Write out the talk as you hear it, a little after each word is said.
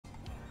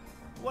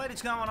What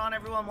is going on,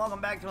 everyone? Welcome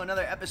back to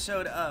another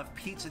episode of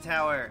Pizza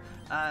Tower.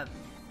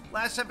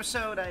 Last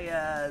episode,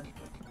 I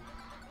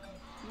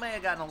may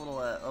have gotten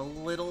a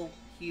little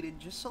heated,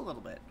 just a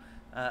little bit.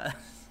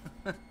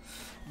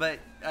 But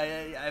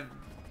I've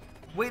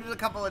waited a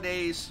couple of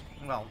days,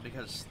 well,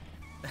 because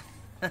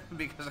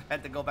because I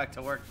had to go back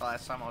to work the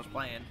last time I was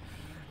playing.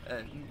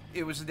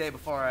 It was the day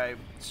before I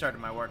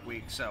started my work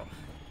week, so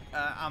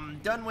I'm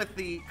done with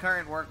the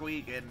current work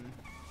week, and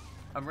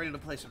I'm ready to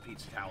play some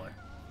Pizza Tower.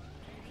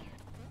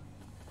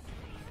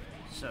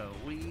 So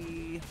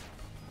we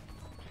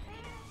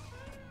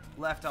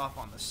left off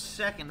on the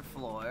second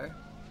floor.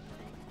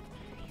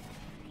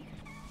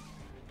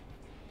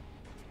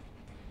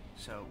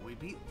 So we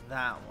beat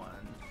that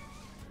one.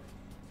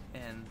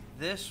 And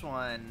this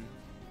one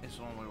is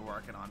the one we were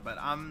working on, but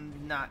I'm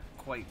not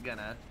quite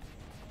gonna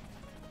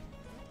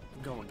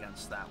go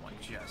against that one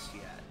just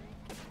yet.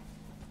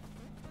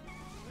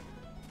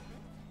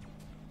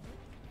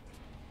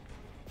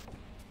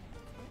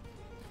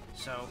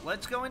 So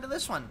let's go into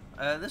this one.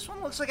 This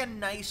one looks like a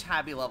nice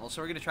happy level,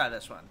 so we're gonna try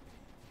this one.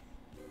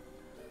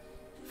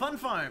 Fun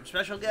Farm,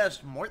 special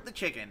guest, Mort the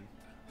Chicken.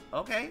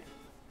 Okay.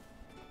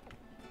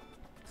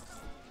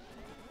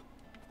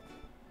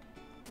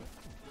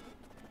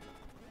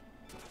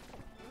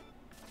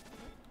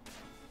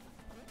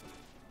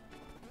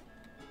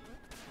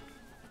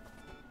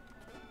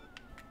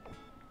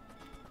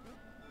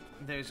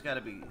 There's gotta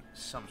be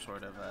some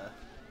sort of,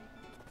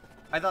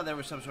 I thought there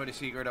was some sort of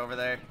secret over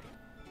there.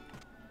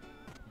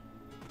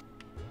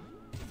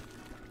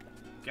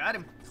 Got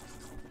him.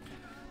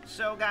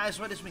 So, guys,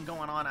 what has been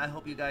going on? I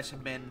hope you guys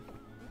have been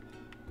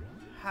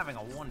having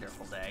a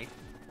wonderful day.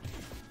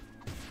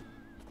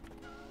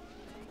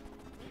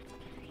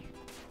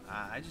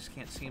 I just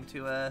can't seem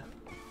to,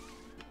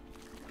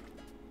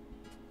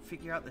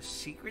 figure out the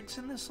secrets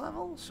in this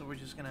level, so we're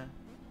just gonna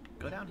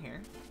go down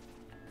here.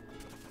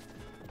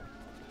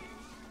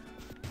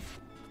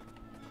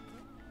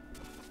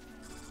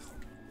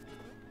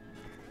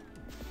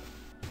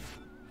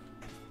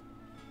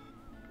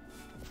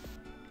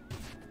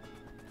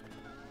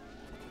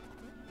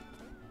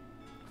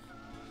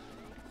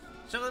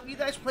 So, have you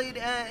guys played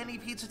any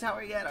Pizza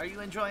Tower yet? Are you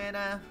enjoying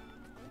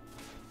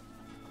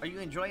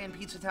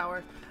Pizza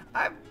Tower?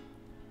 I've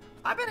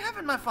been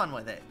having my fun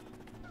with it.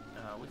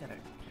 We gotta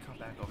come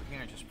back over here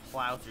and just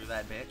plow through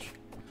that bitch.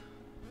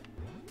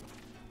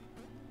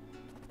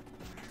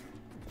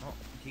 Oh,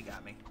 he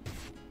got me.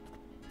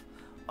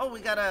 Oh, we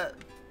gotta.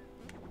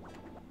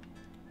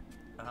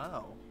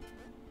 Oh,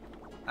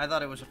 I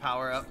thought it was a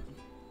power up.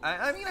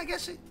 I mean, I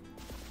guess it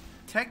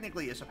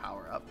technically is a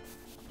power up.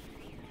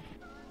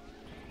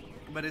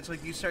 But it's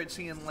like you start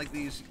seeing like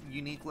these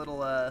unique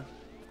little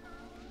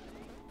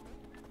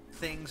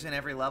things in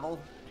every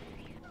level.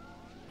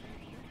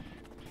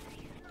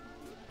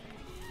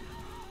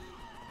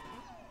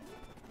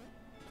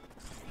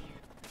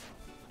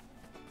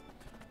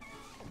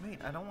 Wait,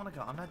 I don't want to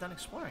go. I'm not done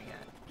exploring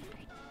yet.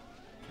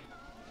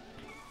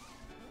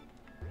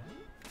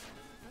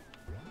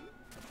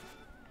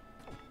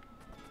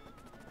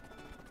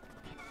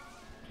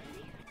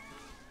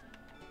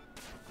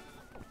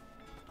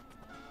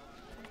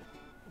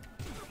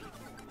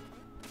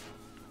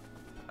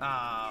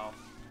 Oh.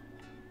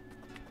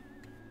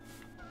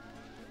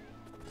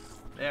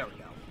 There we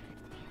go.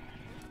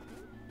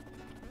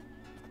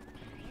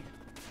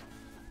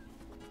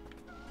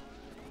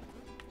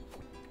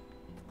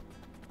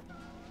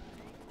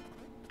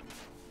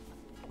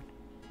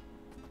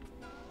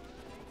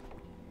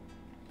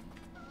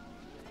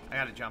 I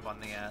gotta jump on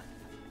the,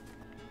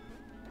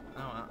 oh,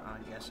 I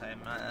guess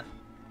I'm,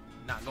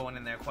 not going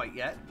in there quite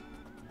yet.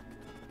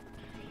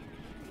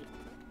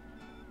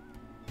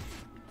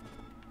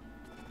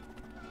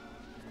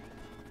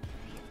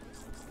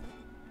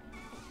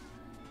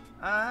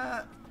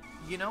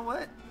 You know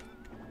what?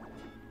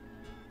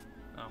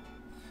 Oh.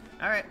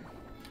 Alright.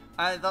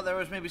 I thought there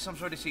was maybe some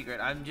sort of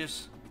secret. I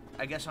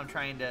guess I'm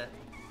trying to,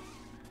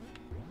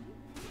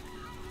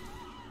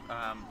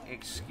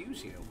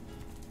 excuse you.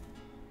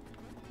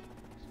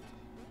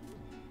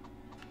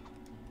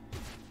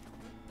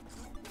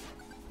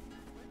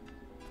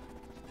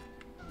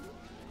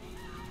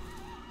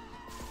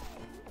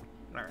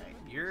 Alright,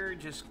 you're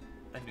just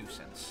a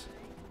nuisance.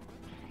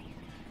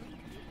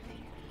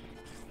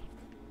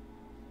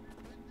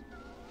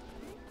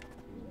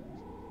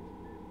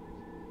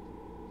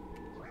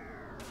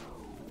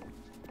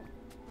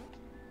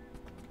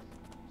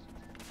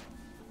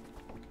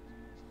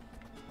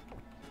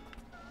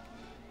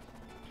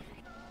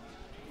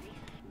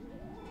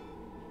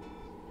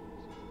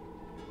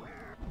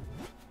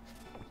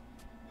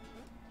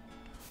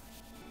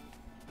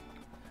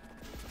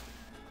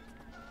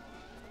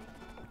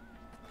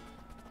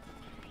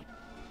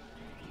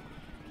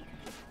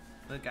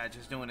 The guy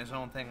just doing his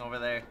own thing over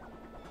there.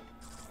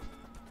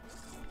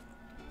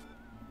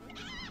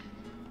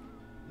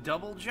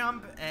 Double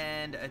jump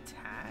and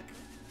attack.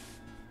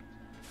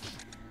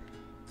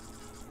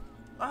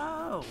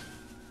 Oh!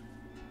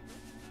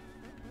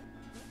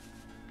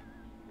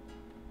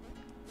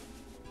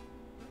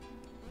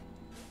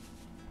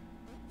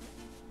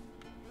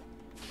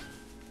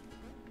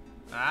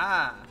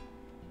 Ah.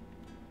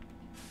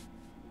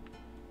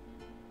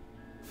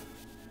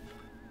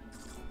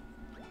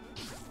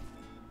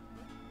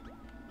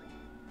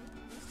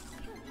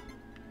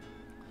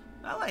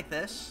 I like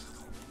this.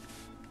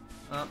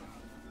 Oh,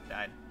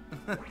 died.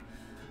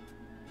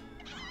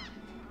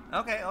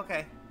 Okay,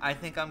 okay. I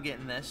think I'm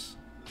getting this.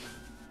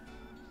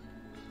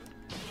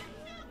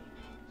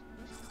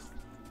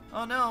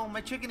 Oh no,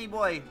 my chickeny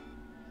boy.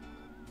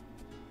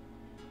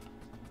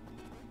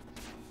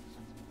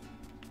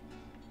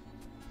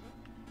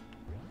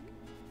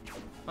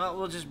 Well,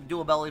 we'll just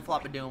do a belly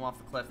flop and do him off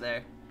the cliff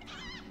there.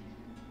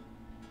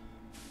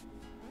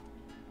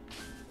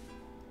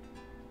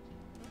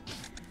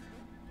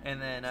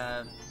 And then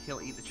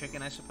he'll eat the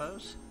chicken, I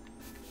suppose.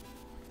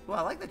 Well,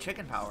 I like the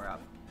chicken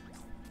power-up.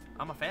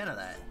 I'm a fan of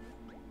that.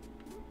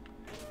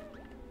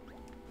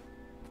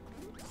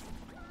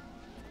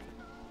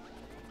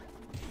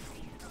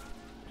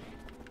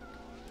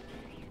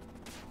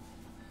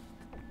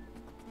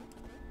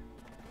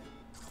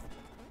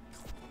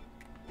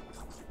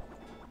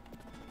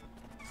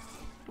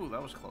 Ooh,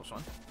 that was a close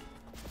one.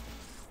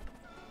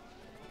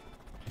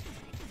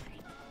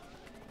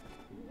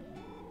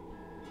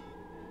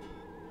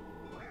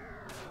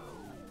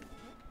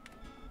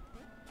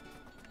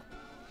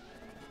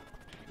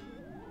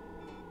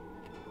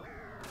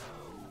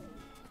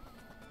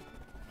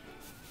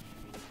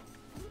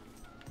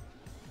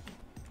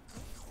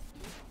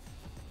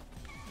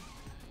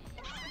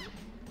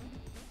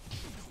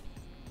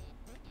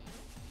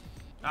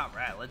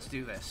 Alright, let's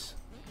do this.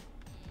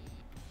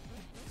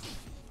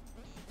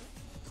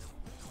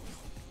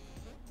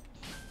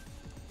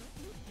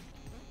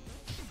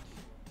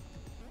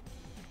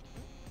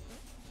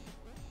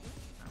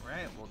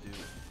 Alright, we'll do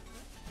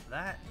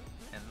that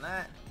and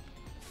that.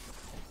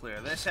 We'll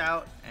clear this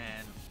out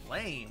and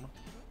lame.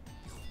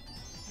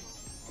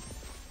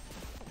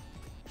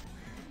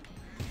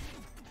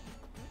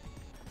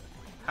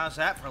 How's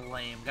that for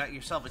lame? Got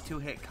yourself a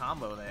 2-hit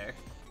combo there.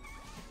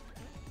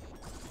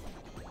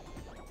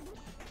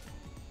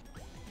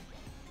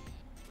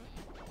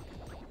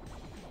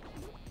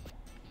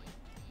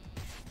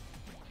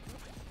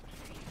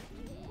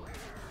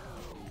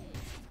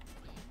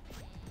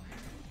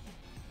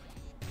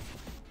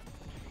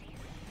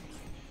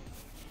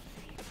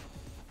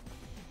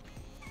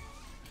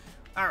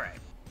 Alright.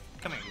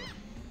 Come here, you.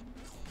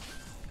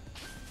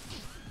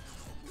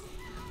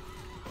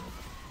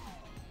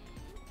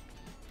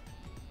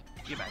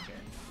 Get back here.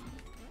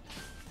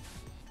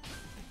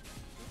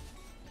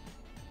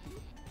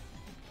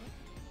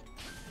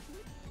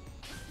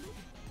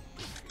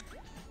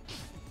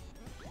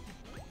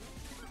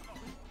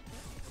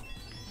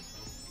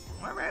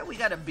 Alright, we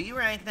got a B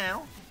rank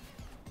now.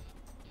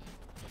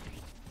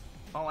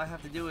 All I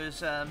have to do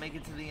is make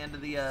it to the end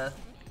of the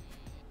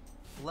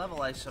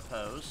level, I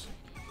suppose.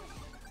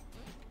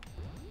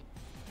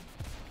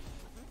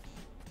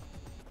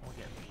 We'll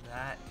get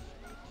that.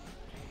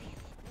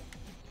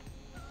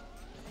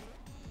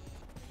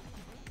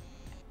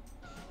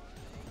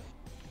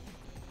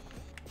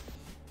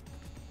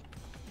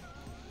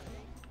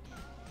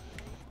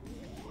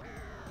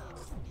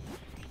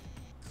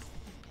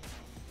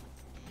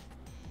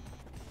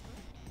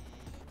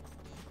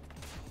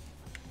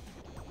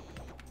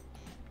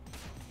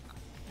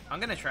 I'm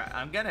gonna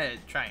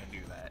try and do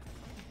that.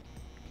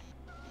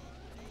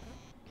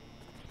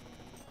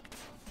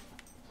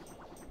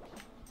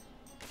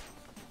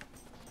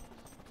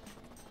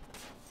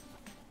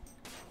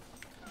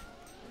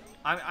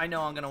 I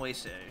know I'm gonna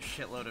waste a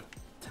shitload of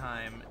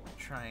time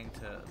trying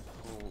to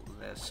pull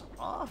this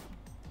off.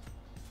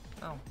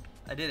 Oh,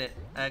 I did it.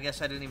 I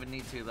guess I didn't even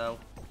need to, though.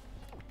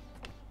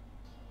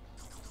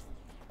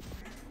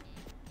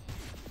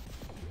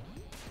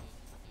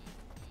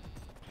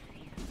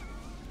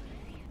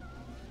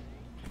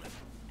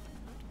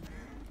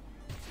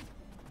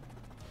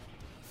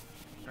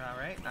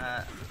 Alright,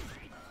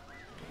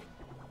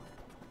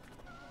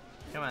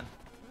 come on.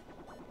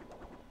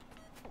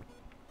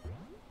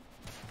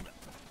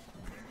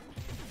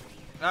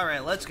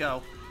 Alright, let's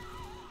go.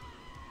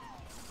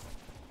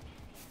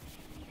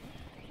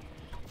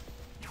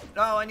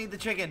 Oh, I need the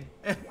chicken.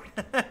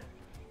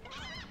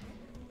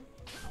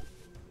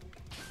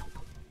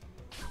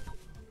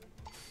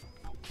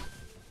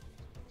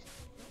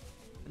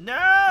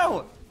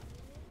 No!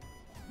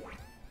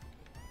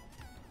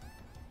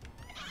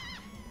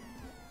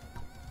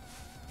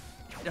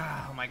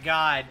 Oh my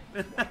god.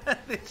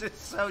 This is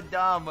so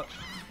dumb.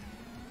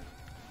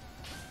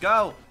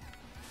 Go!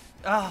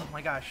 Oh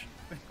my gosh.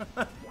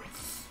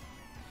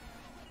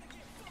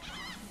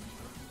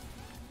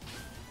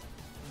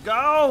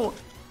 Go!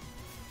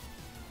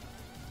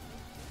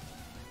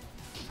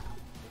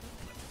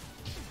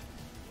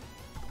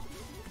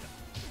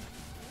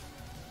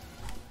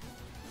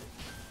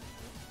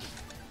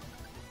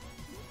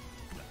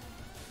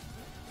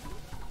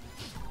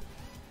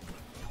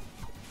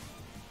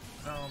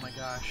 Oh my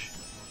gosh.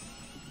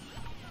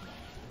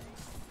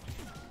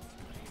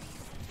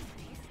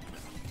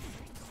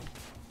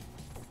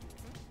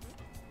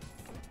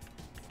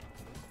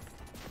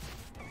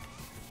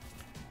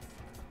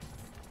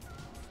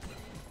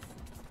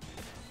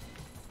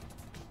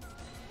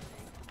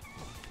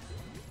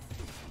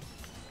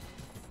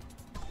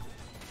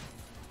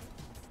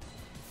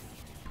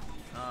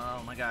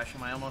 Oh my gosh,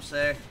 am I almost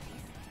there?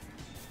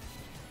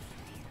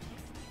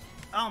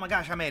 Oh my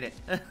gosh, I made it.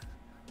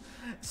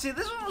 See,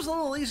 this one was a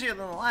little easier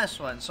than the last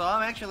one, so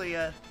I'm actually,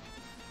 I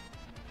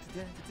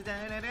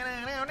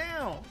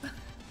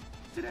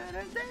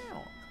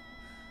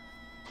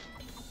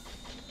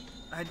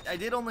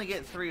did only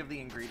get 3 of the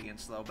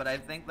ingredients, though, but I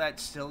think that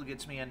still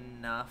gets me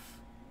enough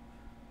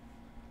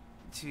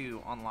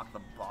to unlock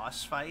the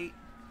boss fight.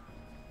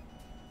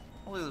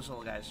 Oh, look at those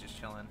little guys just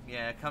chilling.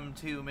 Yeah, come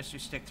to Mr.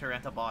 Stick to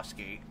rent a boss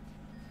gate.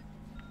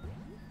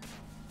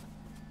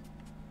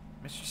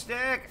 Mr.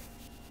 Stick!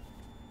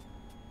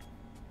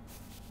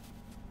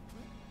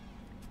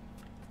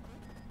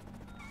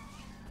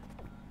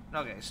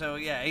 Okay, so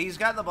yeah, he's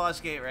got the boss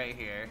gate right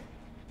here.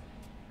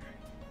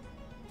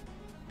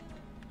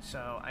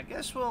 So I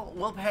guess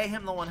we'll pay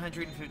him the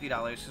 $150,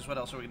 because what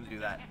else are we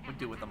gonna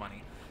do with the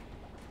money?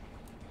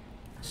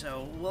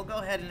 So we'll go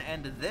ahead and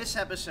end this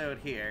episode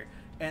here.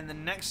 And the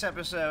next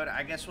episode,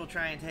 I guess we'll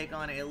try and take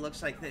on, it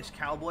looks like this,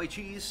 cowboy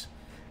cheese.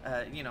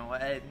 You know,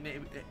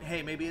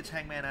 hey, maybe it's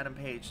Hangman Adam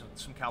Page,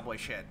 some cowboy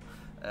shit.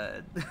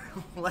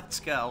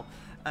 Let's go.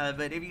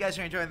 But if you guys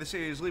are enjoying the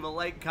series, leave a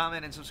like,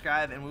 comment, and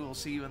subscribe, and we will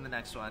see you in the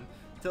next one.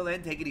 Till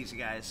then, take it easy,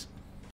 guys.